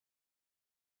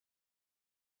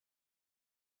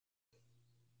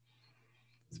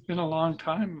been a long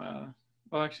time.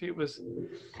 Well, actually, it was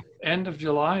end of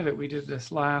July that we did this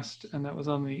last, and that was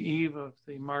on the eve of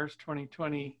the Mars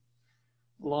 2020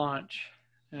 launch.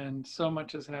 And so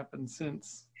much has happened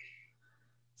since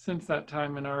that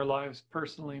time in our lives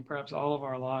personally, perhaps all of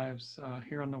our lives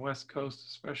here on the West Coast,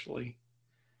 especially.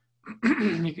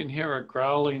 You can hear a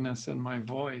growliness in my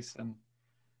voice, and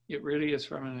it really is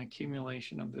from an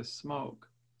accumulation of this smoke.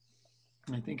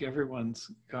 I think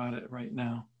everyone's got it right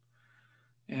now.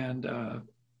 And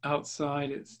outside,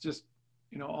 it's just,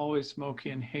 always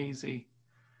smoky and hazy.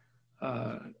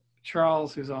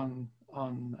 Charles, who's on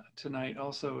tonight,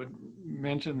 also had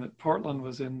mentioned that Portland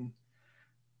was in,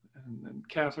 and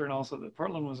Catherine also, that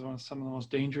Portland was some of the most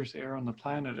dangerous air on the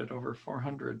planet at over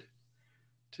 400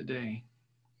 today,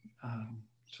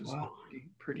 which is wow.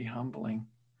 pretty humbling.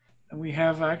 And we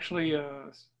have actually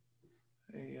a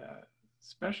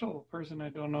special person. I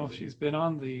don't know if she's been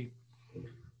on the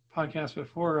podcast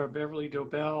before, Beverly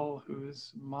Dobell,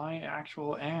 who's my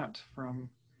actual aunt from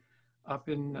up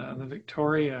in the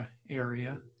Victoria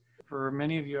area. For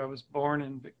many of you, I was born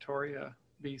in Victoria,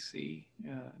 BC,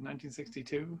 in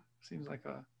 1962. Seems like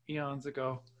eons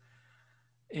ago.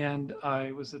 And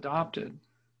I was adopted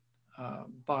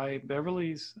by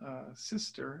Beverly's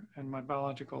sister, and my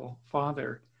biological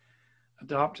father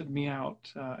adopted me out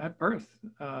at birth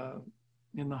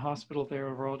in the hospital there,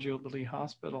 Royal Jubilee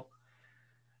Hospital.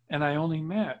 And I only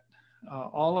met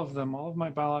all of my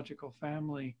biological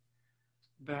family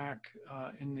back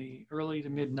in the early to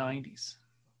mid 90s.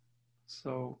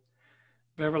 So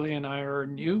Beverly and I are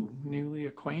newly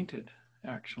acquainted,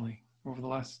 actually, over the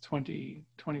last 20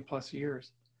 plus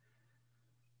years.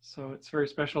 So it's very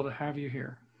special to have you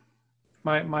here.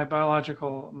 My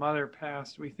biological mother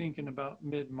passed, we think, in about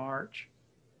mid-March,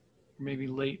 maybe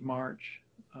late March,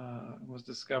 was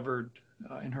discovered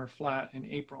in her flat in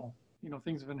April.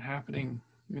 Things have been happening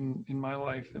in my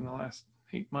life in the last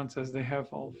 8 months, as they have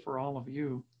for all of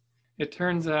you. It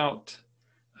turns out,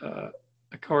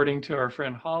 according to our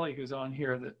friend Holly, who's on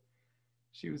here, that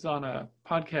she was on a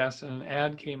podcast and an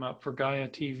ad came up for Gaia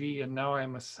TV, and now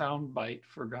I'm a soundbite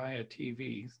for Gaia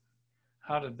TV.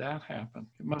 How did that happen?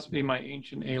 It must be my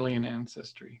ancient alien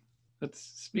ancestry. But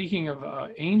speaking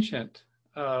of ancient,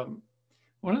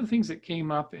 one of the things that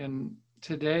came up in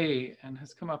today and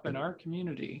has come up in our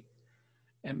community,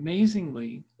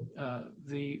 amazingly,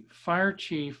 the fire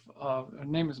chief her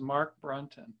name is Mark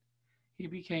Brunton. He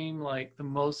became like the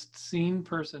most seen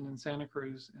person in Santa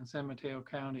Cruz and San Mateo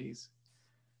counties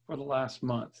for the last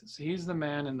month. So he's the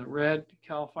man in the red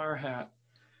CAL FIRE hat.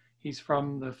 He's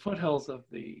from the foothills of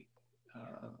the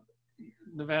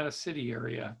Nevada City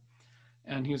area,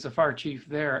 and he was a fire chief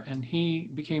there, and he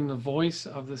became the voice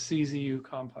of the CZU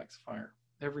complex fire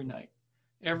every night.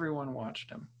 Everyone watched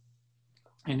him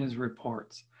in his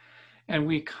reports. And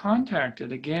we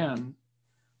contacted again,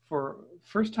 for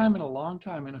first time in a long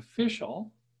time, an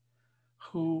official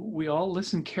who we all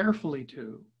listened carefully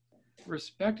to,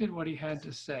 respected what he had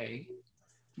to say,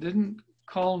 didn't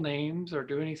call names or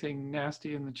do anything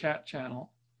nasty in the chat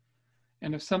channel.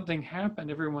 And if something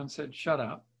happened, everyone said, shut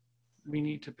up. We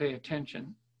need to pay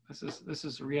attention. This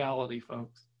is reality,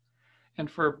 folks. And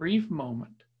for a brief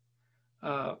moment,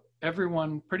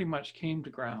 everyone pretty much came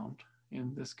to ground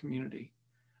in this community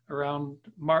around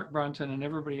Mark Brunton and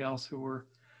everybody else who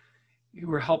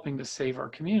were helping to save our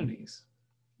communities.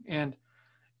 And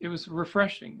it was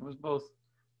refreshing. It was both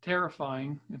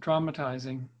terrifying and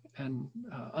traumatizing and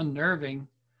unnerving,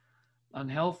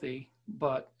 unhealthy,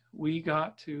 but we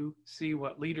got to see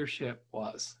what leadership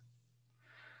was.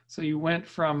 So you went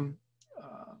from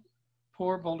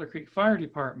poor Boulder Creek Fire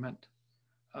Department,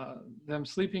 them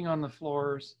sleeping on the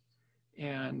floors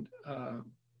and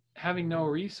having no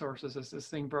resources as this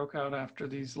thing broke out after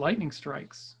these lightning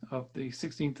strikes of the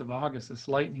 16th of August, this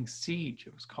lightning siege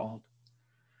it was called.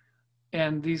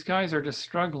 And these guys are just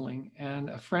struggling. And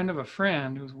a friend of a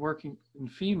friend who's working in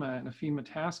FEMA and a FEMA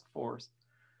task force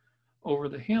over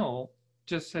the hill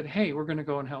just said, hey, we're going to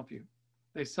go and help you.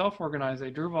 They self-organized,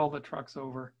 they drove all the trucks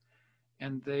over,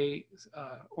 and they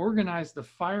organized the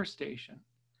fire station.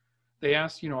 They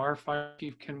asked, our fire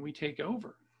chief, can we take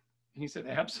over? And he said,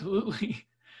 absolutely.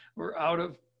 We're out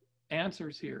of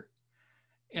answers here.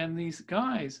 And these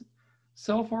guys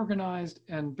self-organized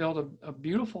and built a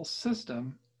beautiful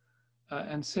system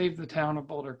and saved the town of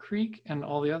Boulder Creek and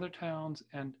all the other towns,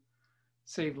 and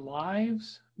saved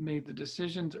lives, made the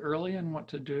decisions early on what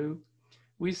to do.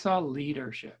 We saw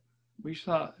leadership. We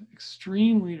saw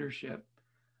extreme leadership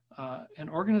and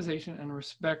organization and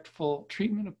respectful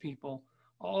treatment of people,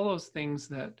 all those things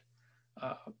that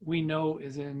we know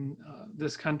is in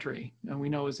this country and we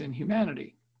know is in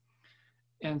humanity.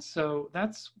 And so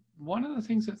that's one of the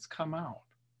things that's come out.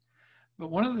 But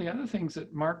one of the other things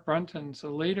that Mark Brunton,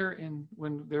 so later in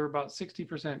when they were about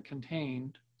 60%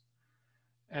 contained,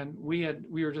 and we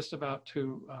were just about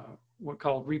to what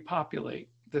called repopulate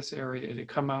this area. It had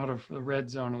come out of the red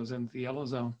zone, it was into the yellow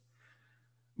zone.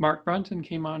 Mark Brunton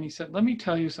came on, he said, let me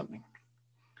tell you something.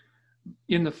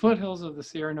 In the foothills of the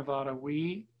Sierra Nevada,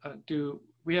 we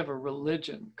have a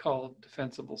religion called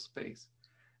defensible space.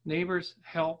 Neighbors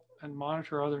help and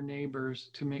monitor other neighbors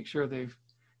to make sure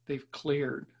they've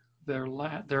cleared their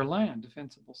land,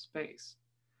 defensible space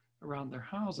around their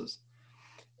houses.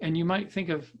 And you might think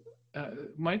of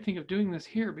doing this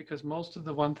here because most of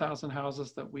the 1,000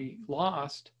 houses that we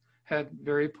lost had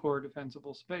very poor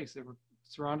defensible space. They were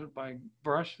surrounded by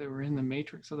brush. They were in the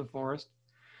matrix of the forest.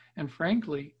 And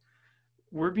frankly,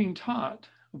 we're being taught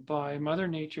by Mother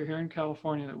Nature here in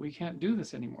California that we can't do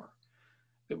this anymore,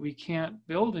 that we can't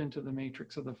build into the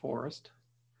matrix of the forest,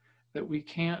 that we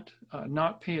can't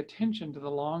not pay attention to the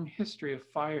long history of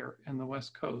fire in the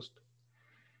West Coast.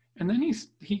 And then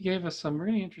he gave us some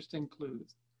really interesting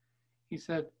clues. He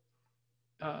said,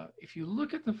 if you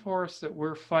look at the forests that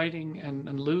we're fighting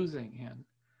and losing in,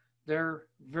 they're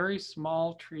very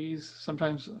small trees.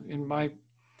 Sometimes in my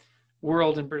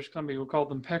world in British Columbia, we call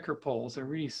them pecker poles. They're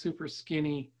really super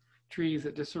skinny trees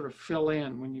that just sort of fill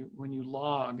in when you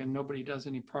log and nobody does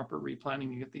any proper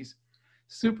replanting. You get these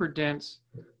super dense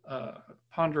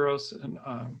ponderosa and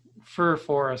fir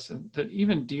forests that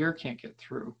even deer can't get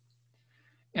through.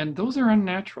 And those are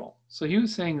unnatural. So he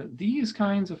was saying that these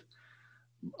kinds of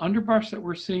underbrush that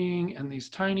we're seeing and these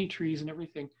tiny trees and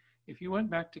everything, if you went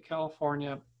back to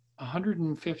California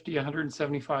 150,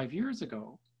 175 years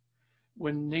ago,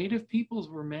 when native peoples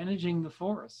were managing the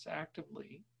forests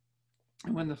actively,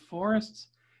 and when the forests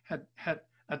had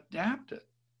adapted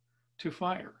to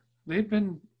fire, they'd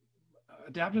been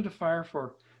adapted to fire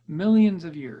for millions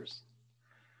of years.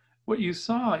 What you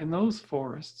saw in those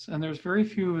forests, and there's very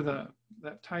few of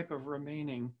that type of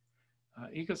remaining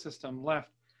ecosystem left,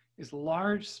 is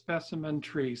large specimen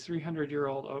trees,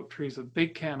 300-year-old oak trees with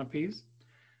big canopies,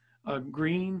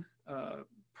 green,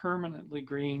 permanently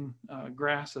green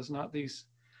grasses, not these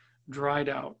dried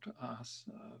out,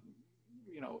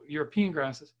 European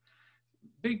grasses.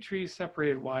 Big trees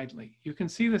separated widely. You can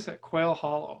see this at Quail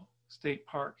Hollow State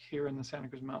Park here in the Santa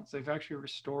Cruz Mountains. They've actually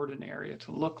restored an area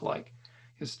to look like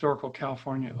historical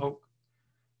California oak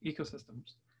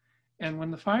ecosystems. And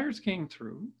when the fires came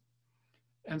through,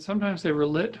 and sometimes they were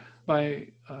lit by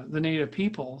the native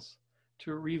peoples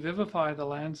to revivify the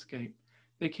landscape,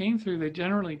 they came through, they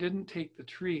generally didn't take the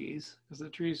trees, because the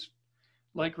trees,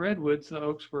 like redwoods, the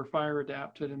oaks were fire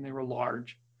adapted and they were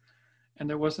large. And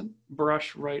there wasn't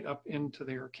brush right up into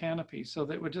their canopy. So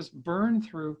they would just burn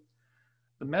through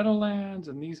the meadowlands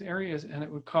and these areas, and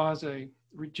it would cause a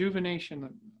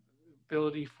rejuvenation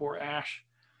ability for ash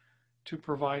to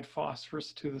provide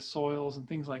phosphorus to the soils and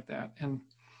things like that. And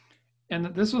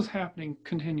this was happening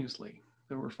continuously.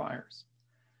 There were fires.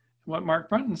 What Mark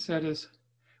Brunton said is,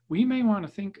 we may want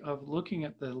to think of looking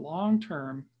at the long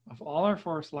term of all our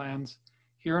forest lands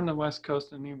here on the West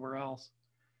Coast and anywhere else,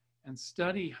 and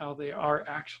study how they are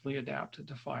actually adapted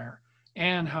to fire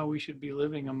and how we should be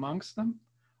living amongst them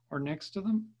or next to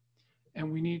them. And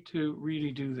we need to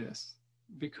really do this,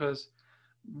 because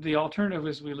the alternative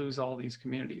is we lose all these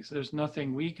communities. There's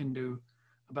nothing we can do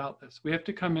about this. We have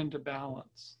to come into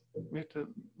balance. We have to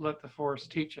let the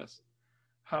forest teach us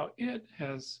how it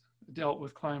has dealt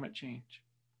with climate change.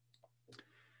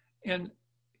 And,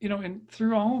 and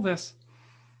through all this,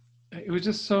 it was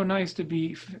just so nice to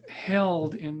be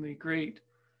held in the great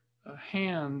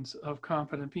hands of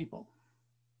competent people,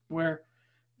 where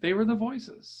they were the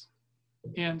voices.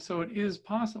 And so it is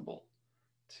possible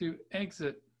to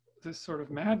exit this sort of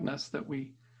madness that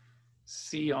we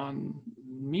see on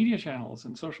media channels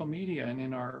and social media and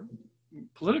in our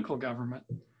political government,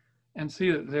 and see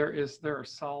that there are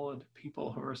solid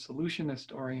people who are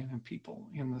solutionist oriented people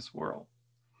in this world.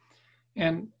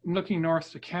 And looking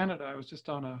north to Canada, I was just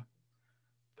on a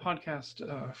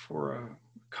podcast for a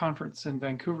conference in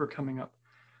Vancouver coming up.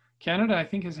 Canada, I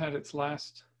think, has had its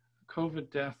last COVID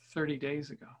death 30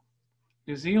 days ago.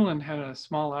 New Zealand had a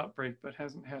small outbreak, but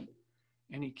hasn't had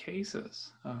any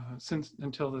cases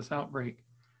until this outbreak.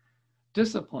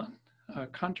 Discipline,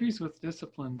 countries with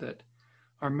discipline that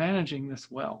are managing this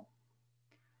well.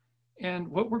 And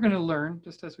what we're going to learn,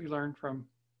 just as we learned from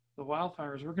the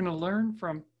wildfires, we're going to learn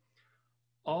from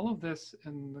all of this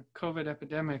in the COVID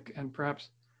epidemic, and perhaps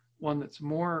one that's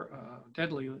more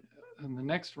deadly in the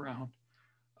next round,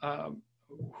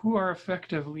 who are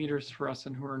effective leaders for us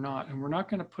and who are not. And we're not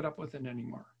going to put up with it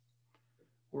anymore.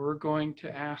 we're going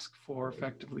to ask for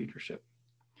effective leadership.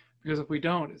 Because if we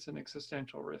don't, it's an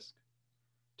existential risk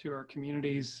to our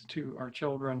communities, to our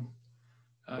children,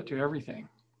 to everything.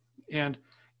 And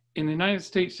in the United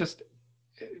States, just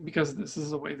because this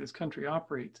is the way this country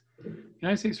operates, the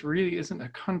United States really isn't a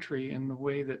country in the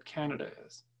way that Canada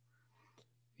is.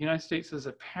 The United States is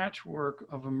a patchwork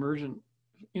of emergent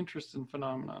interests and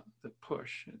phenomena that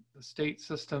push the state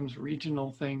systems,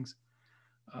 regional things.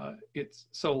 It's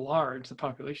so large, the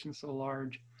population is so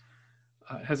large,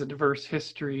 it has a diverse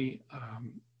history.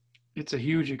 It's a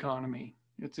huge economy.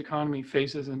 Its economy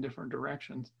faces in different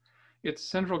directions. Its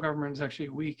central government is actually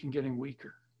weak and getting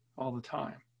weaker all the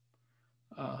time.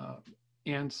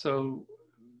 And so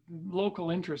local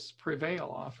interests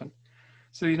prevail often.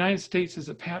 So the United States is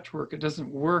a patchwork. It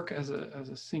doesn't work as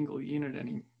a single unit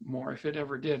anymore. If it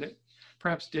ever did, it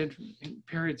perhaps did in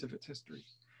periods of its history.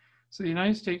 So the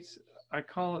United States, I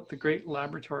call it the great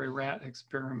laboratory rat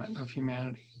experiment of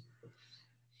humanity.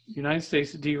 The United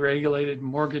States deregulated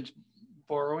mortgage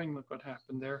borrowing. Look what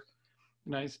happened there.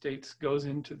 The United States goes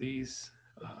into these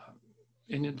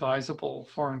inadvisable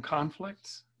foreign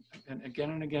conflicts, and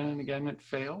again and again and again it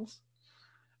fails.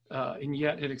 And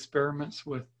yet it experiments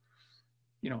with,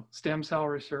 stem cell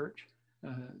research,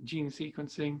 gene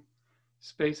sequencing,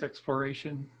 space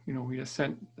exploration. We just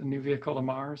sent a new vehicle to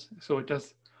Mars. So it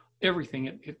does everything.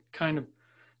 It kind of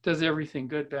does everything,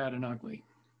 good, bad, and ugly.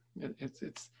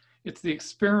 It's the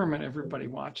experiment everybody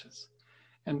watches.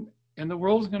 And the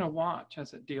world's going to watch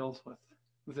as it deals with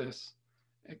this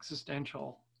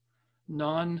existential,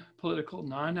 non-political,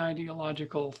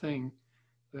 non-ideological thing,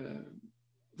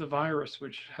 the virus,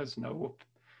 which has no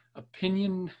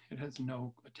opinion, it has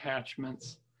no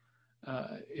attachments.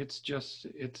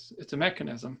 It's a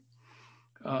mechanism,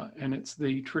 and it's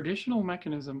the traditional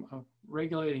mechanism of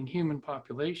regulating human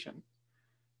population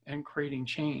and creating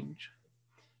change.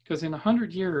 Because in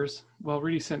 100 years, well,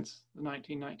 really since the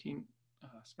 1919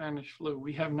 Spanish flu,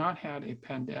 we have not had a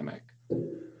pandemic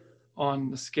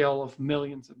on the scale of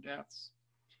millions of deaths.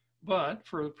 But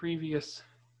for the previous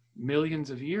millions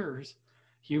of years,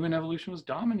 human evolution was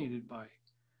dominated by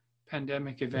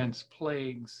pandemic events,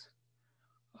 plagues,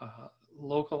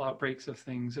 local outbreaks of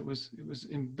things. It was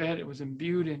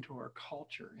imbued into our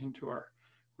culture, into our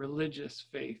religious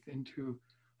faith, into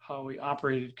how we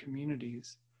operated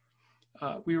communities.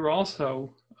 We were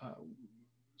also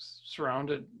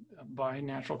surrounded by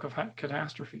natural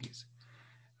catastrophes.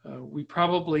 We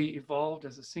probably evolved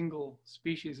as a single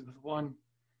species with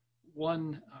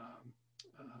one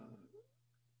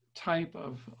type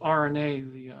of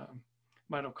RNA, the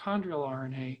mitochondrial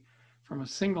RNA, from a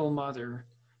single mother,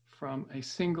 from a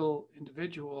single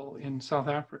individual in South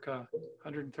Africa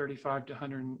 135 to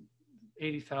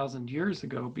 180,000 years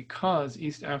ago, because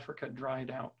East Africa dried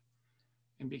out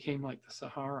and became like the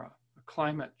Sahara, a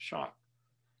climate shock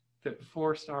that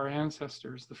forced our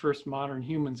ancestors, the first modern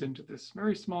humans, into this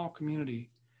very small community,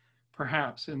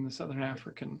 perhaps in the Southern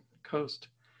African coast.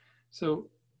 So,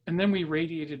 and then we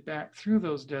radiated back through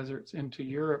those deserts into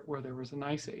Europe, where there was an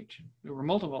ice age. There were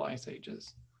multiple ice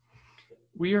ages.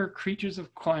 We are creatures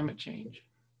of climate change.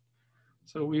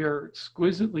 So we are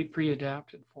exquisitely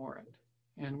pre-adapted for it.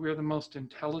 And we're the most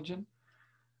intelligent,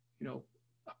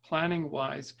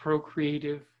 planning-wise,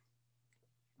 procreative,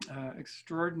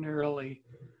 extraordinarily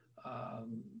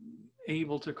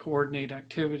able to coordinate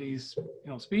activities,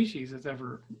 species that's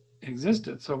ever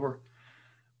existed. So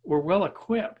we're well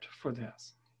equipped for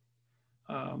this.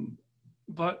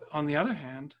 But on the other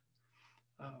hand,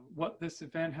 what this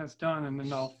event has done, and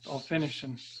then I'll finish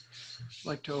and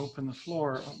like to open the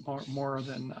floor more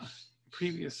than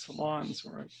previous salons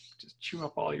where I just chew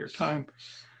up all your time,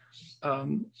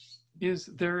 is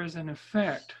there is an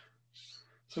effect.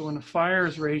 So when a fire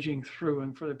is raging through,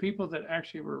 and for the people that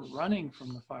actually were running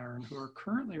from the fire and who are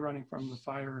currently running from the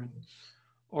fire in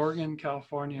Oregon,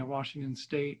 California, Washington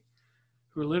State,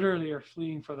 who literally are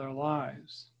fleeing for their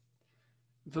lives,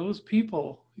 those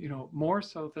people, more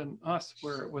so than us,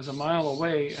 where it was a mile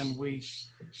away and we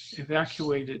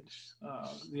evacuated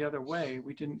the other way,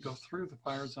 we didn't go through the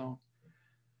fire zone.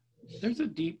 There's a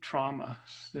deep trauma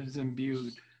that is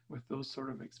imbued with those sort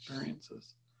of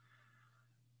experiences.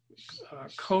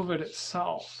 COVID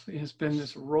itself has been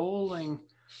this rolling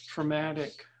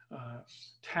traumatic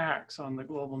tax on the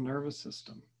global nervous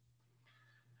system.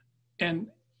 And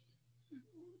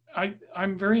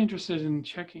I'm very interested in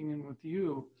checking in with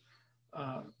you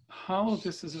how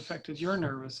this has affected your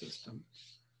nervous system.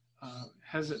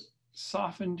 Has it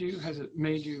softened you? Has it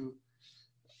made you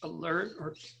alert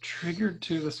or triggered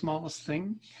to the smallest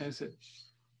thing? Has it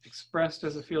expressed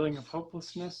as a feeling of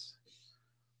hopelessness?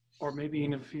 or maybe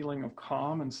even a feeling of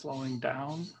calm and slowing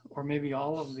down, or maybe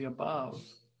all of the above,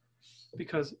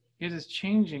 because it is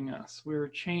changing us. We're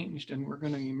changed, and we're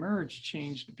going to emerge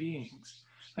changed beings.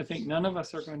 I think none of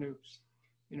us are going to,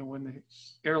 when the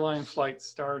airline flights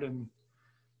start, and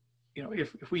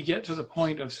if we get to the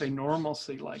point of, say,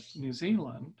 normalcy like New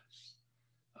Zealand,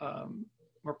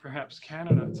 or perhaps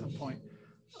Canada at some point,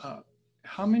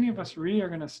 how many of us really are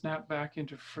going to snap back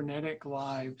into frenetic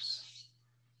lives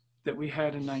that we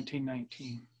had in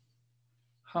 1919?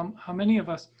 How many of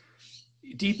us,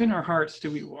 deep in our hearts,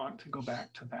 do we want to go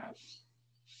back to that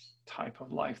type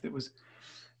of life that was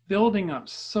building up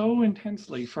so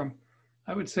intensely from,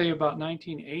 I would say, about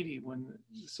 1980, when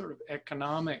the sort of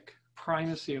economic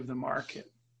primacy of the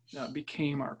market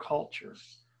became our culture,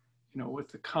 with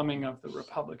the coming of the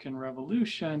Republican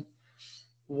Revolution,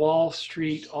 Wall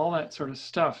Street, all that sort of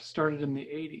stuff started in the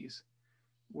 80s,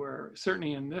 where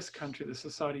certainly in this country, the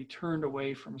society turned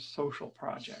away from social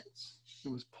projects. It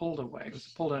was pulled away. It was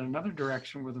pulled in another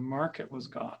direction where the market was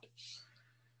God.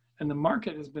 And the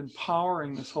market has been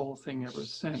powering this whole thing ever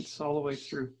since, all the way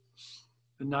through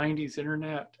the 90s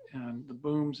internet and the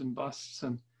booms and busts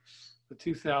and the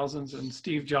 2000s, and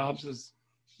Steve Jobs is,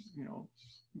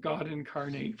 God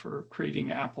incarnate for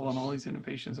creating Apple and all these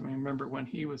innovations. I mean, remember when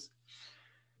he was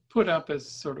put up as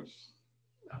sort of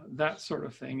that sort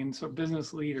of thing. And so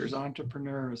business leaders,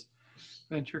 entrepreneurs,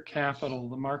 venture capital,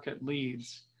 the market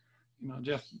leads,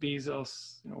 Jeff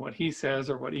Bezos, what he says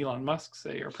or what Elon Musk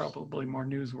say are probably more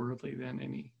newsworthy than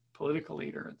any political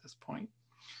leader at this point,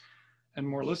 and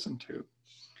more listened to.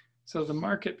 So the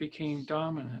market became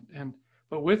dominant.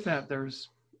 But with that, there's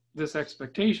this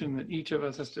expectation that each of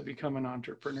us has to become an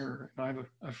entrepreneur. And I have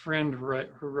a friend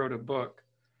who wrote a book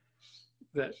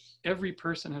that every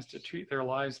person has to treat their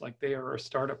lives like they are a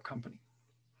startup company.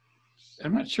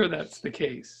 I'm not sure that's the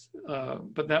case,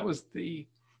 but that was the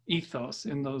ethos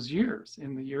in those years,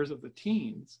 in the years of the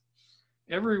teens.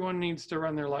 Everyone needs to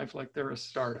run their life like they're a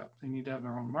startup. They need to have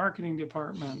their own marketing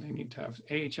department. They need to have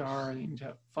HR. They need to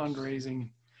have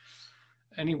fundraising.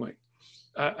 Anyway,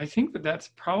 I think that that's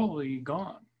probably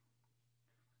gone.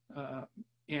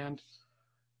 And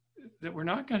that we're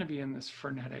not going to be in this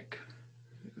frenetic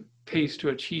pace to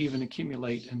achieve and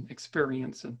accumulate and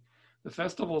experience. And the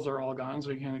festivals are all gone, so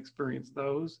we can't experience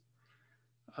those.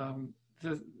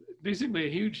 Basically, a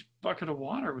huge bucket of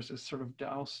water was just sort of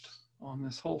doused on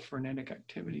this whole frenetic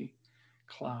activity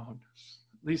cloud.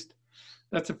 At least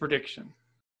that's a prediction.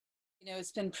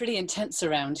 It's been pretty intense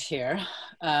around here.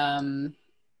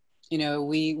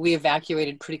 We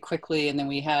evacuated pretty quickly, and then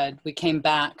we came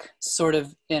back sort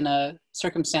of in a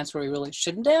circumstance where we really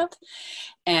shouldn't have.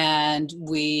 And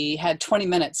we had 20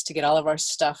 minutes to get all of our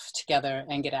stuff together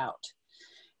and get out.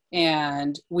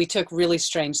 And we took really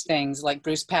strange things, like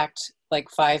Bruce packed like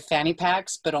 5 fanny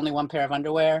packs, but only 1 pair of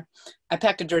underwear. I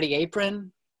packed a dirty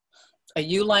apron, a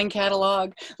Uline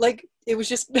catalog. Like, it was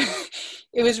just,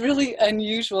 it was really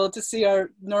unusual to see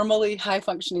our normally high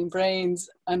functioning brains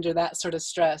under that sort of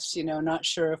stress, not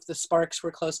sure if the sparks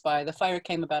were close by. The fire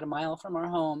came about a mile from our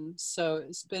home. So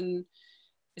it's been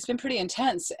pretty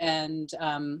intense. And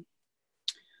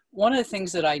one of the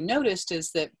things that I noticed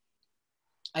is that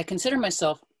I consider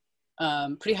myself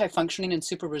pretty high functioning and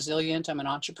super resilient. I'm an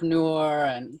entrepreneur,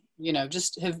 and,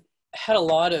 just have had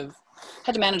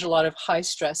to manage a lot of high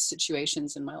stress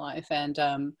situations in my life. And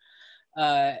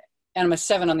I'm a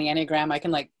 7 on the Enneagram. I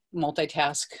can like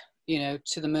multitask,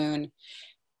 to the moon.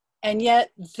 And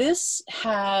yet this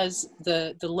has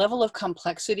the level of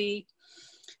complexity,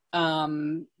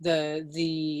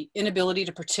 the inability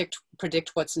to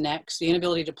predict what's next, the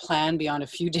inability to plan beyond a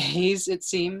few days, it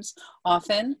seems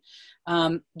often.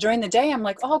 During the day, I'm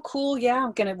like, oh, cool. Yeah,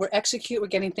 we're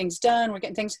getting things done. We're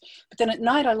getting things. But then at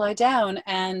night I lie down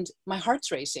and my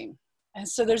heart's racing. And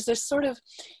so there's this sort of,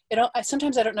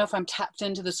 sometimes I don't know if I'm tapped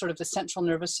into the sort of the central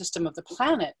nervous system of the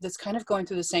planet that's kind of going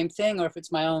through the same thing, or if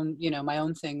it's my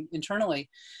own thing internally.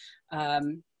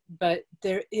 But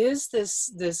there is this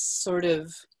sort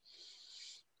of,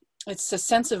 it's a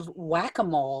sense of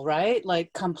whack-a-mole, right?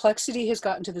 Like complexity has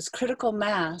gotten to this critical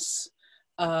mass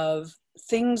of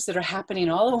things that are happening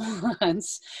all at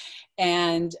once.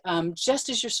 And just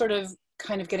as you're sort of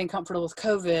kind of getting comfortable with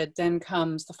COVID, then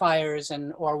comes the fires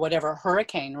or whatever,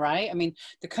 hurricane, right? I mean,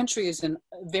 the country is in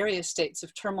various states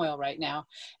of turmoil right now.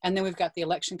 And then we've got the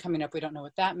election coming up. We don't know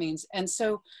what that means. And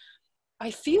so I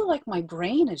feel like my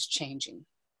brain is changing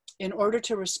in order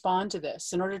to respond to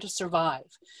this, in order to survive.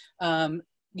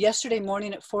 Yesterday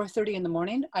morning at 4:30 in the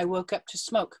morning, I woke up to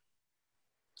smoke,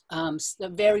 a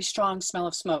very strong smell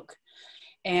of smoke.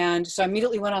 And so I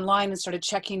immediately went online and started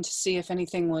checking to see if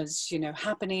anything was,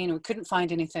 happening. We couldn't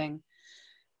find anything.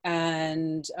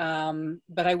 And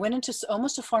but I went into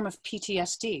almost a form of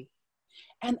PTSD,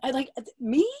 and I like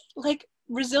me, like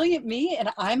resilient me, and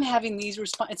I'm having these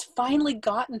it's finally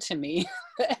gotten to me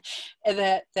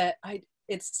that I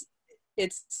it's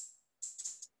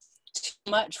too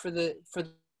much for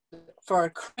our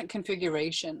current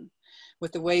configuration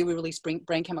with the way we release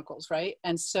brain chemicals, right?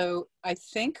 And so I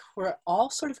think we're all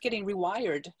sort of getting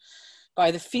rewired by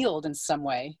the field in some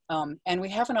way, and we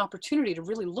have an opportunity to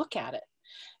really look at it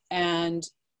and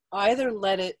either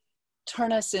let it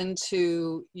turn us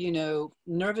into, you know,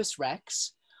 nervous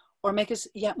wrecks, or make us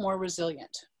yet more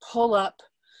resilient. Pull up,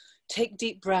 take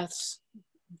deep breaths,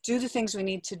 do the things we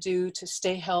need to do to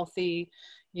stay healthy,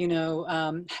 you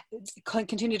know,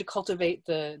 continue to cultivate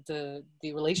the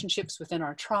relationships within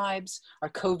our tribes, our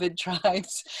COVID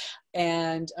tribes,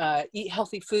 and eat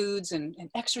healthy foods and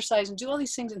exercise and do all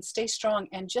these things and stay strong,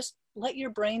 and just let your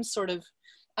brain sort of,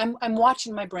 I'm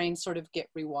watching my brain sort of get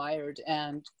rewired,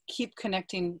 and keep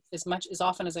connecting as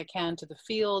often as I can to the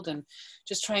field, and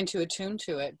just trying to attune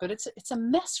to it. But it's a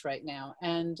mess right now.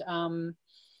 And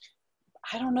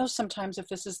I don't know sometimes if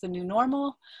this is the new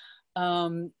normal,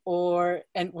 and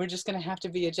we're just going to have to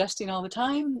be adjusting all the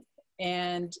time,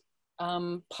 and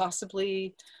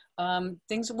possibly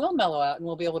things will mellow out and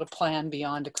we'll be able to plan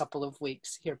beyond a couple of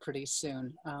weeks here pretty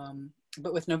soon.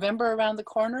 But with November around the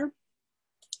corner,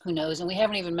 who knows? And we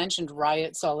haven't even mentioned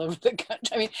riots all over the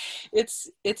country. I mean, it's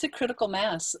a critical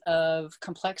mass of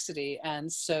complexity.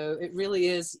 And so it really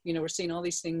is, you know, we're seeing all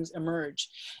these things emerge.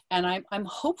 And I'm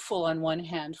hopeful on one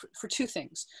hand for two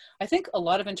things. I think a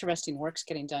lot of interesting work's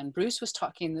getting done. Bruce was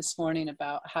talking this morning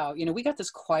about how, you know, we got this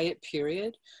quiet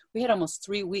period. We had almost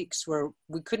 3 weeks where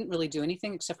we couldn't really do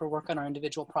anything except for work on our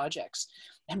individual projects.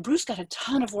 And Bruce got a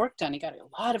ton of work done. He got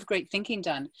a lot of great thinking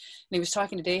done. And he was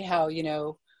talking today how, you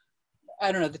know,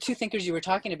 I don't know, the two thinkers you were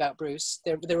talking about, Bruce,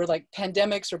 there were like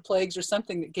pandemics or plagues or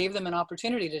something that gave them an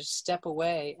opportunity to step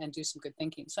away and do some good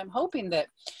thinking. So I'm hoping that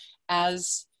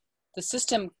as the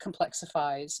system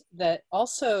complexifies, that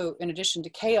also in addition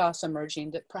to chaos emerging,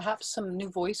 that perhaps some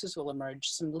new voices will emerge,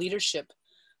 some leadership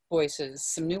voices,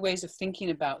 some new ways of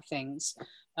thinking about things.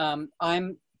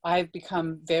 I've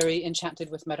become very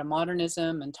enchanted with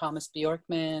metamodernism and Thomas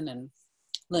Bjorkman and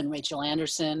Lynn Rachel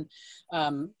Anderson.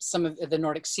 Some of the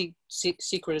Nordic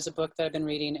Secret is a book that I've been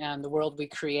reading, and The World We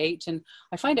Create. And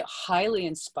I find it highly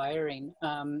inspiring.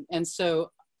 And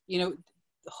so, you know,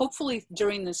 hopefully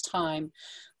during this time,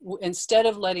 instead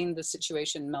of letting the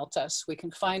situation melt us, we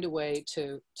can find a way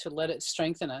to let it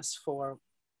strengthen us for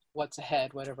what's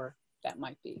ahead, whatever that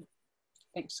might be.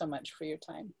 Thanks so much for your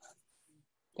time.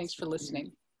 Thanks for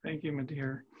listening. Thank you,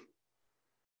 Madeir.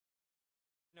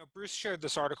 You know, Bruce shared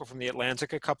this article from The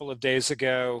Atlantic a couple of days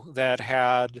ago that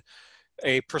had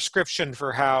a prescription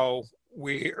for how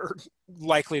we are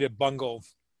likely to bungle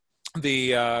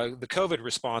the COVID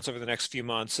response over the next few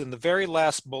months. And the very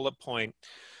last bullet point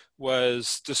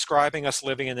was describing us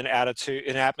living in an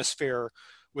atmosphere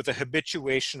with a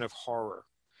habituation of horror,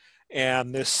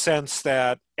 and this sense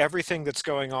that everything that's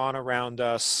going on around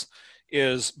us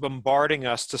is bombarding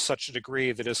us to such a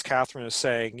degree that, as Catherine is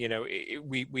saying, you know,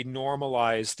 we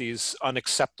normalize these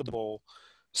unacceptable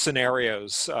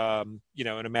scenarios, you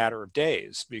know, in a matter of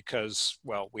days because,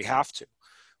 well, we have to.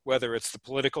 Whether it's the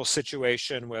political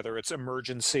situation, whether it's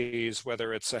emergencies,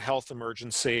 whether it's a health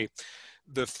emergency,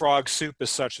 the frog soup is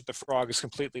such that the frog is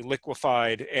completely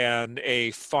liquefied and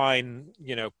a fine,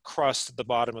 you know, crust at the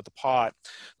bottom of the pot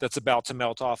that's about to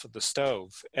melt off of the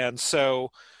stove. And so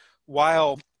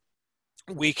while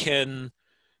we can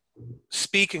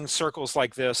speak in circles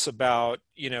like this about,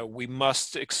 you know, we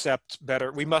must accept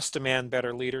better, we must demand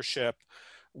better leadership,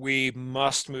 we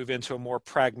must move into a more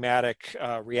pragmatic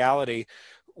reality,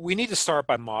 we need to start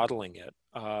by modeling it,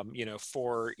 you know,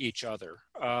 for each other.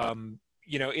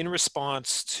 You know, in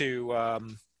response to,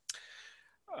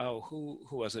 who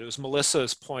was it? It was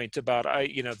Melissa's point about,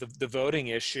 you know, the voting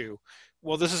issue.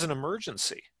 Well, this is an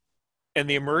emergency. And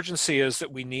the emergency is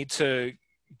that we need to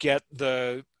get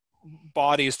the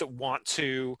bodies that want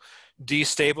to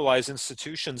destabilize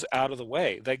institutions out of the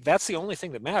way. Like, that's the only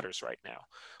thing that matters right now.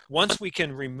 Once we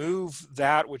can remove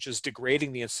that which is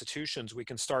degrading the institutions, we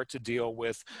can start to deal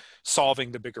with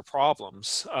solving the bigger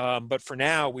problems. But for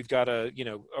now, we've got to, you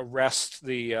know, arrest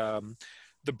the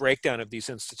breakdown of these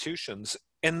institutions.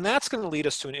 And that's going to lead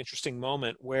us to an interesting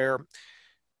moment where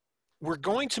we're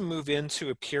going to move into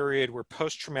a period where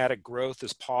post-traumatic growth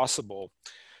is possible,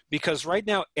 because right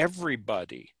now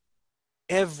everybody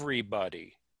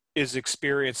is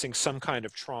experiencing some kind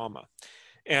of trauma.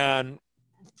 And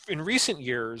in recent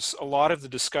years, a lot of the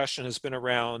discussion has been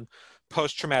around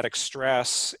post-traumatic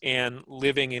stress and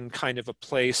living in kind of a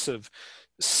place of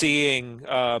seeing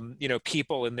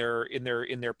people in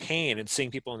their pain and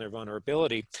seeing people in their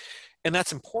vulnerability, and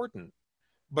that's important.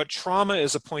 But trauma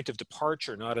is a point of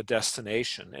departure, not a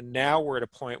destination. And now we're at a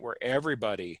point where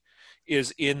everybody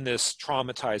is in this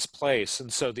traumatized place.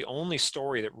 And so the only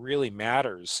story that really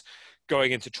matters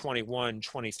going into 21,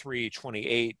 23,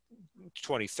 28,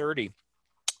 2030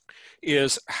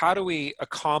 is how do we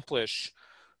accomplish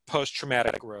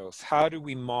post-traumatic growth? How do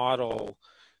we model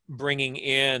bringing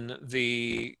in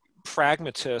the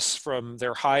pragmatists from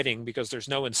their hiding, because there's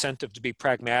no incentive to be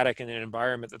pragmatic in an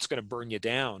environment that's going to burn you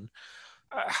down?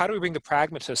 How do we bring the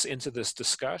pragmatists into this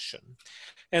discussion?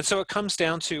 And so it comes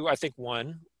down to, I think,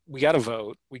 one, we got to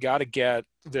vote. We got to get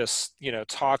this,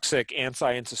 toxic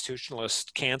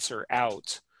anti-institutionalist cancer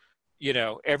out.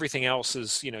 Everything else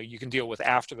is, you can deal with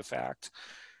after the fact.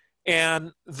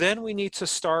 And then we need to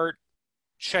start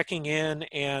checking in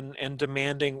and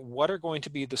demanding what are going to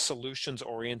be the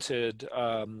solutions-oriented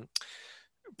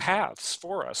paths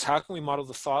for us. How can we model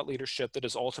the thought leadership that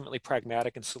is ultimately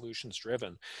pragmatic and solutions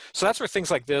driven? So that's where things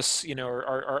like this,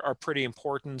 are pretty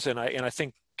important. And I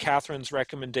think Catherine's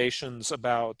recommendations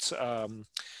about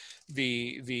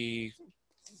the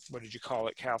what did you call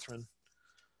it, Catherine?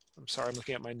 I'm sorry, I'm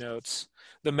looking at my notes.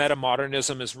 The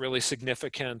metamodernism is really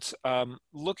significant.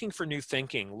 Looking for new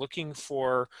thinking, looking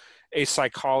for a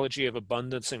psychology of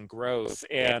abundance and growth,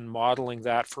 and modeling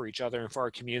that for each other and for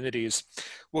our communities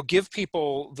will give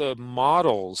people the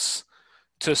models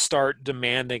to start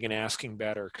demanding and asking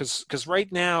better. Because right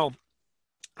now,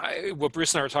 what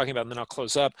Bruce and I were talking about, and then I'll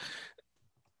close up,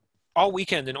 all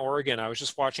weekend in Oregon, I was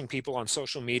just watching people on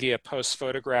social media post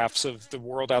photographs of the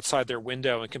world outside their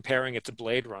window and comparing it to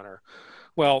Blade Runner.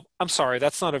 Well, I'm sorry,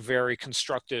 that's not a very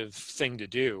constructive thing to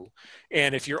do.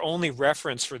 And if your only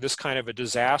reference for this kind of a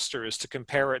disaster is to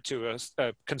compare it to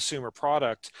a consumer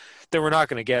product, then we're not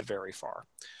going to get very far.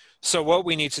 So what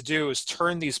we need to do is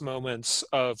turn these moments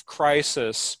of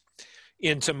crisis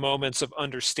into moments of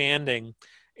understanding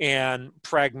and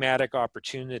pragmatic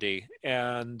opportunity,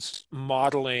 and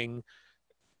modeling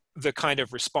the kind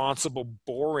of responsible,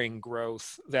 boring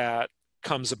growth that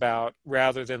comes about,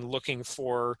 rather than looking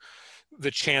for the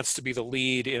chance to be the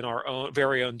lead in our own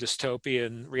very own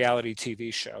dystopian reality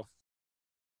TV show.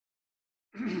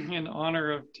 In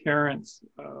honor of Terrence,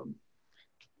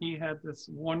 he had this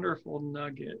wonderful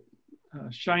nugget,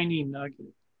 shiny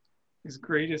nugget, his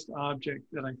greatest object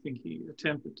that I think he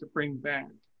attempted to bring back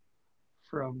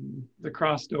from the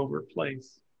crossed over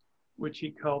place, which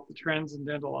he called the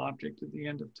transcendental object at the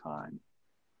end of time.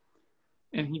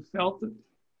 And he felt that,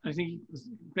 I think he was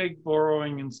big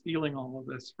borrowing and stealing all of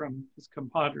this from his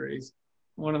compadres,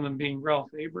 one of them being Ralph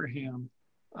Abraham.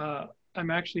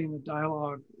 I'm actually in a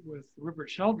dialogue with Rupert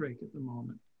Sheldrake at the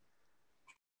moment.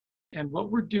 And what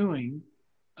we're doing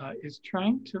is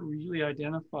trying to really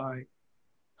identify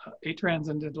a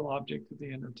transcendental object at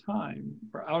the end of time,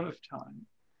 or out of time.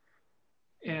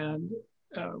 And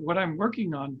what I'm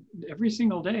working on every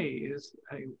single day is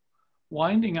a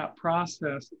winding up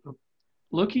process of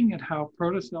looking at how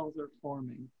protocells are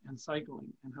forming and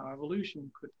cycling, and how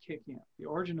evolution could kick in, the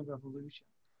origin of evolution,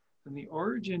 then the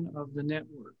origin of the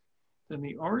network, then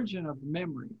the origin of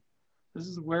memory. This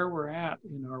is where we're at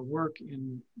in our work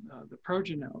in the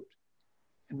progenote,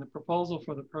 in the proposal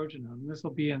for the progenote, and this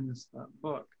will be in this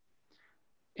book.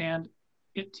 And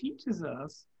it teaches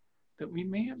us that we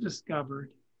may have discovered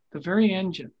the very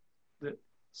engine that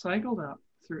cycled up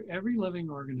through every living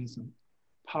organism,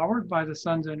 powered by the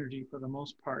sun's energy for the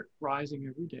most part, rising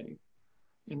every day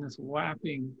in this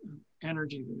whapping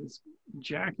energy that is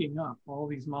jacking up all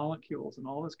these molecules and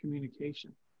all this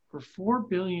communication for 4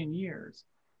 billion years,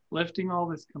 lifting all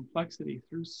this complexity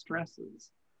through stresses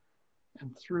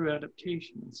and through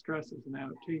adaptation and stresses and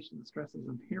adaptation and stresses.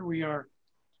 And here we are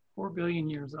 4 billion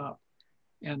years up.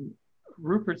 And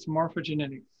Rupert's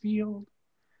morphogenetic field,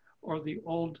 or the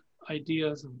old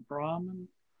ideas of Brahman,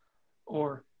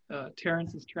 or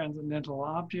Terrence's transcendental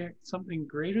object, something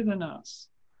greater than us,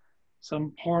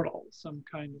 some portal, some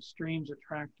kind of strange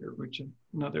attractor, which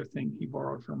another thing he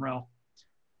borrowed from Ralph,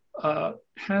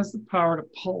 has the power to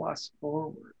pull us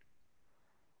forward.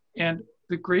 And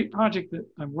the great project that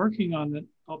I'm working on, that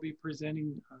I'll be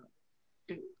presenting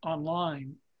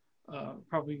online,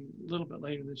 probably a little bit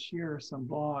later this year, some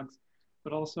blogs,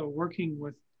 but also working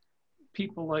with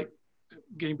people like,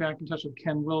 getting back in touch with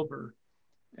Ken Wilber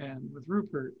and with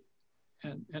Rupert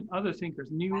and other thinkers,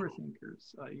 newer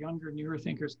thinkers, younger, newer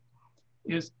thinkers,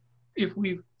 is if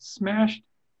we've smashed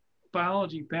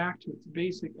biology back to its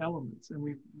basic elements and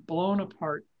we've blown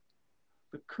apart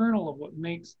the kernel of what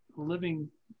makes a living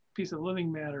piece of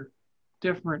living matter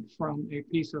different from a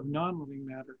piece of non-living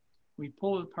matter, We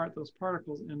pull apart those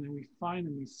particles and then we find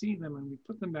them, we see them, and we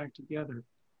put them back together.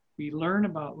 We learn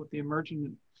about what the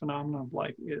emergent phenomenon of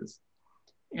life is.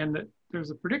 And that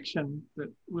there's a prediction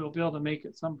that we'll be able to make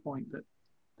at some point that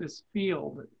this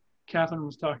field that Catherine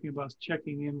was talking about is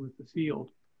checking in with the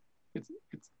field. It's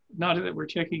not that we're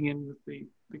checking in with the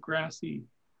grassy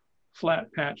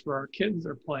flat patch where our kittens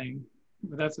are playing,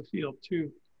 but that's a field too.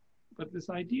 But this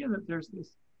idea that there's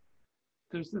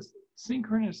this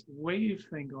synchronous wave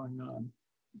thing going on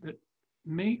that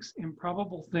makes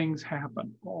improbable things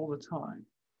happen all the time.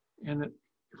 And that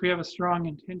if we have a strong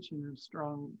intention and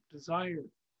strong desire,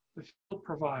 the field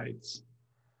provides.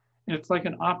 And it's like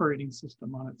an operating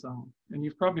system on its own. And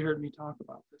you've probably heard me talk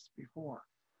about this before.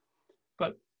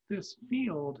 But this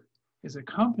field is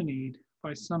accompanied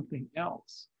by something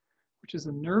else, which is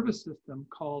a nervous system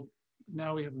called,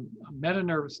 now we have a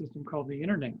meta-nervous system called the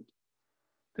internet,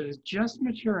 that is just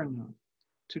mature enough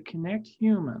to connect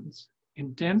humans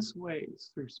in dense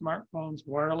ways through smartphones,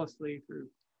 wirelessly, through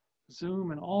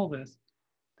Zoom and all this,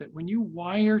 that when you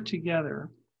wire together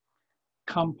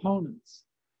components,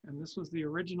 and this was the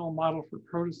original model for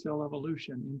protocell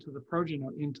evolution into the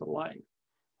progenote, into life,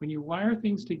 when you wire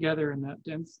things together in that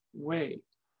dense way,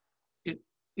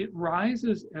 it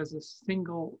rises as a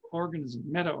single organism,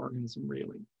 meta-organism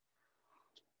really.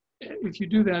 If you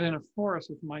do that in a forest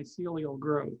with mycelial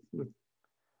growth, with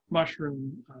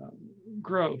mushroom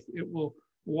growth, it will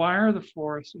wire the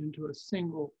forest into a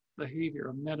single behavior.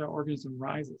 A meta-organism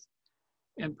rises.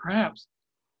 And perhaps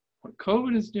what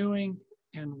COVID is doing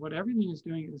and what everything is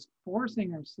doing is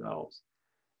forcing ourselves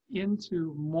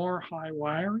into more high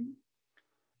wiring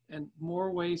and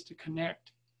more ways to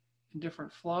connect in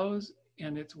different flows.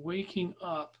 And it's waking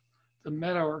up the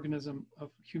meta-organism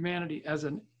of humanity as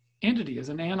an entity, as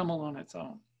an animal on its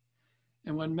own.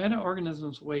 And when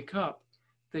meta-organisms wake up,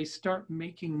 they start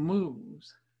making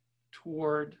moves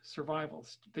toward survival.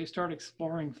 They start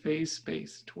exploring phase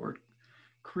space toward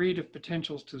creative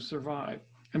potentials to survive,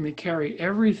 and they carry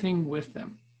everything with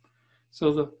them.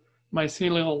 So the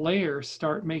mycelial layers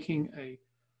start making a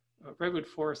redwood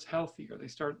forest healthier. They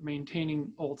start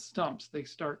maintaining old stumps. They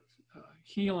start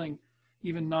healing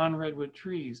even non-redwood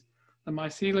trees. The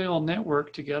mycelial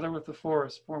network, together with the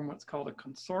forest, form what's called a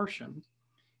consortium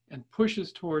and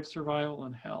pushes towards survival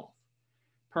and health.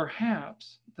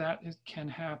 Perhaps that can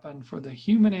happen for the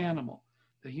human animal,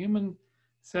 the human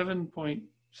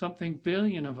 7-point-something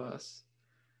billion of us,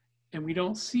 and we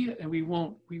don't see it, and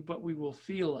but we will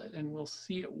feel it, and we'll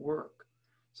see it work.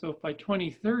 So if by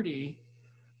 2030,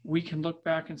 we can look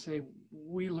back and say,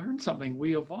 we learned something,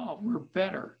 we evolved, we're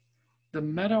better. The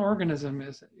meta-organism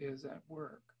is at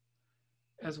work,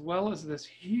 as well as this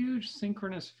huge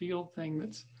synchronous field thing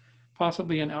that's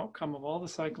possibly an outcome of all the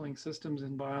cycling systems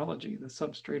in biology, the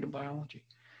substrate of biology.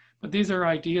 But these are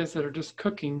ideas that are just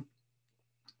cooking,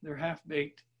 they're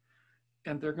half-baked,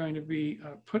 and they're going to be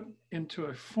put into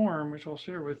a form, which I'll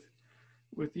share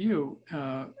with you,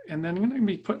 and then going to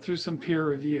be put through some peer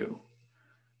review.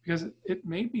 Because it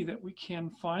may be that we can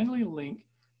finally link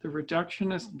the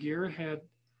reductionist gearhead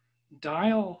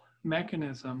dial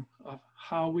mechanism of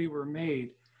how we were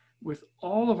made with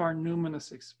all of our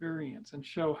numinous experience, and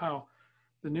show how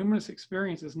the numinous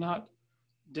experience is not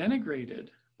denigrated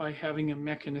by having a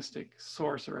mechanistic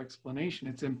source or explanation.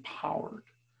 It's empowered,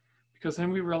 because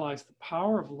then we realize the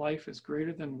power of life is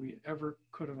greater than we ever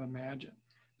could have imagined,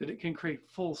 that it can create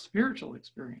full spiritual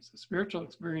experiences. Spiritual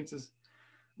experiences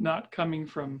not coming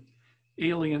from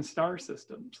alien star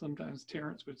systems, sometimes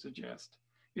Terence would suggest.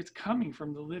 It's coming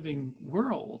from the living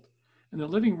world, and the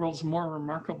living world is more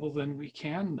remarkable than we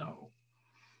can know,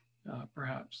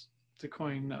 perhaps, to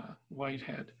coin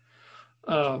Whitehead.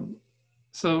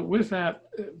 So with that,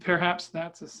 perhaps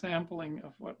that's a sampling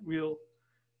of what we'll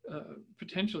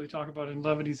potentially talk about in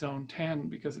Levity Zone 10,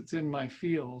 because it's in my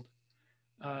field.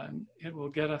 It will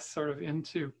get us sort of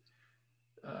into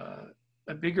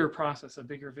a bigger process, a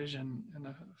bigger vision in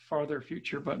a farther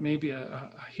future, but maybe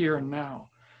a here and now.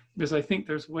 Because I think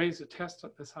there's ways to test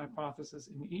this hypothesis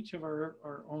in each of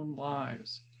our own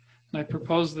lives. And I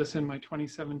proposed this in my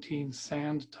 2017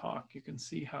 SAND talk. You can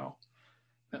see how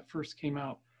that first came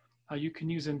out. How you can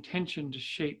use intention to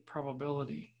shape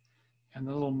probability. And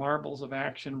the little marbles of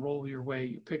action roll your way.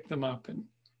 You pick them up and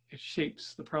it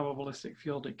shapes the probabilistic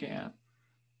field again.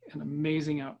 And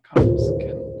amazing outcomes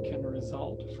can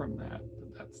result from that.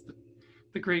 That's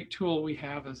the great tool we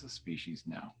have as a species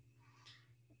now.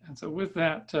 And so with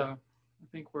that, I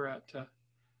think we're at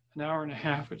an hour and a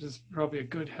half, which is probably a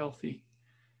good, healthy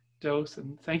dose.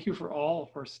 And thank you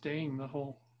for staying the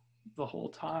whole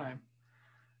time,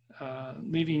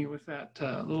 leaving you with that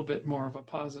little bit more of a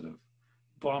positive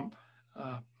bump.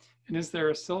 And is there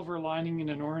a silver lining in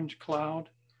an orange cloud?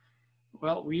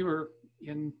 Well, we were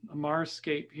in a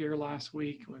Marsscape here last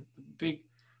week with big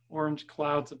orange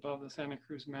clouds above the Santa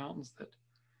Cruz Mountains that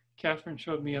Catherine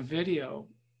showed me a video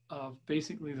of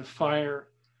basically the fire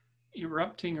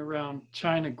erupting around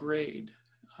China Grade,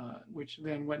 which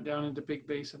then went down into Big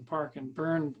Basin Park and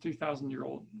burned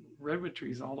 3,000-year-old redwood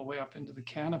trees all the way up into the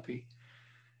canopy.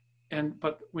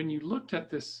 But when you looked at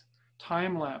this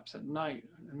time lapse at night,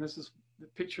 and this is the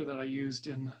picture that I used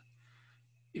in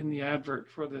the advert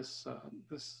for this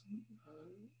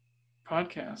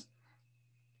podcast,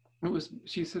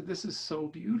 she said, this is so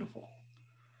beautiful.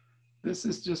 This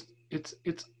is just,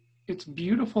 it's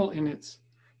beautiful in its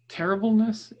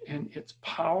terribleness and its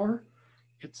power.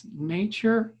 It's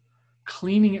nature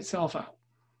cleaning itself out.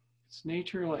 It's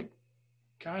nature like,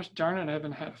 gosh darn it, I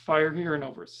haven't had a fire here in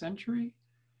over a century,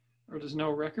 or there's no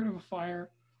record of a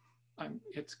fire.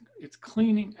 It's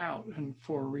cleaning out and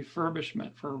for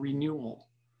refurbishment, for renewal.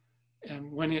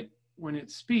 And when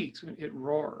it speaks, it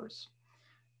roars.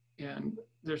 And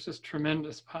there's this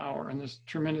tremendous power, and there's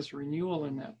tremendous renewal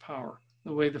in that power,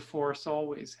 the way the forests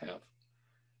always have.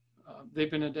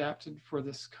 They've been adapted for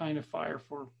this kind of fire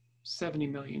for 70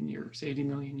 million years, 80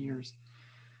 million years.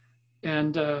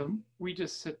 And we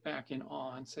just sit back in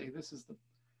awe and say, this is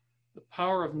the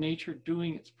power of nature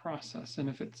doing its process. And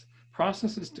if its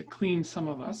process is to clean some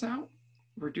of us out,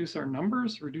 reduce our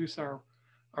numbers, reduce our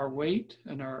weight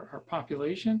and our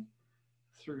population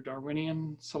through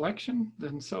Darwinian selection,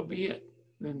 then so be it.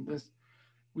 Then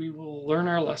we will learn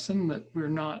our lesson that we're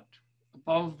not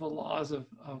above the laws of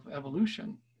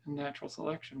evolution and natural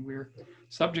selection. We're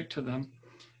subject to them,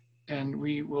 and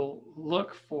we will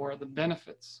look for the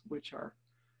benefits, which are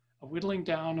a whittling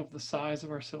down of the size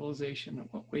of our civilization,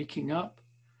 of waking up,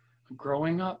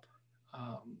 growing up,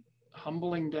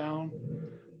 humbling down,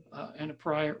 and a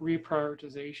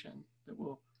reprioritization that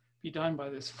will be done by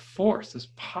this force, this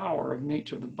power of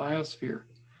nature, the biosphere,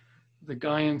 the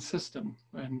Gaian system.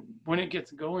 And when it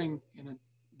gets going in a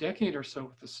decade or so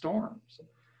with the storms,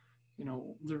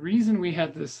 the reason we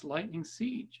had this lightning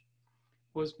siege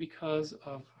was because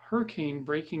of hurricane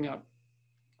breaking up.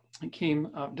 It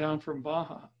came down from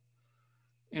Baja,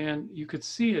 and you could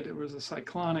see it. It was a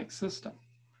cyclonic system.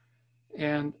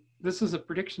 And this is a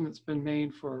prediction that's been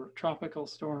made for tropical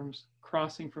storms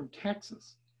crossing from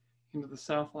Texas into the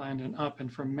Southland and up,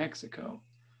 and from Mexico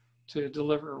to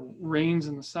deliver rains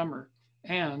in the summer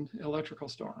and electrical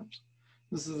storms.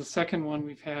 This is the second one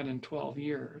we've had in 12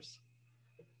 years.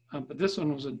 But this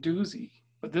one was a doozy.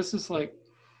 But this is like,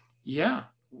 yeah,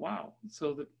 wow.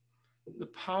 So the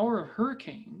power of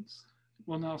hurricanes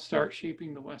will now start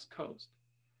shaping the West Coast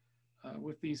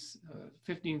with these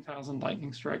 15,000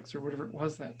 lightning strikes or whatever it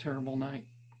was that terrible night.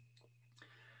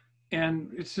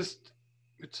 And it's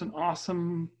an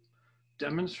awesome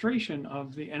demonstration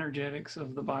of the energetics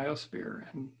of the biosphere,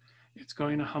 and it's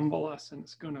going to humble us, and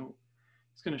it's going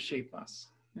to shape us.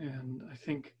 And I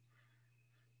think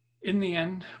in the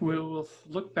end, we'll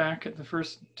look back at the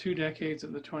first 2 decades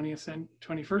of the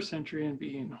 21st century and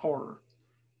be in horror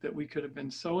that we could have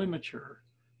been so immature,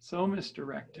 so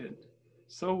misdirected,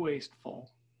 so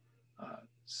wasteful,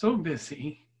 so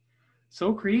busy,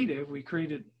 so creative. We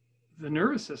created the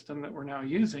nervous system that we're now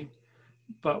using,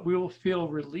 but we will feel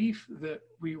relief that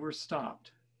we were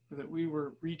stopped, that we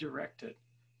were redirected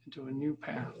into a new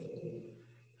path.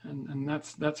 And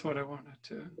that's what I wanted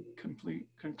to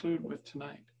conclude with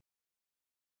tonight.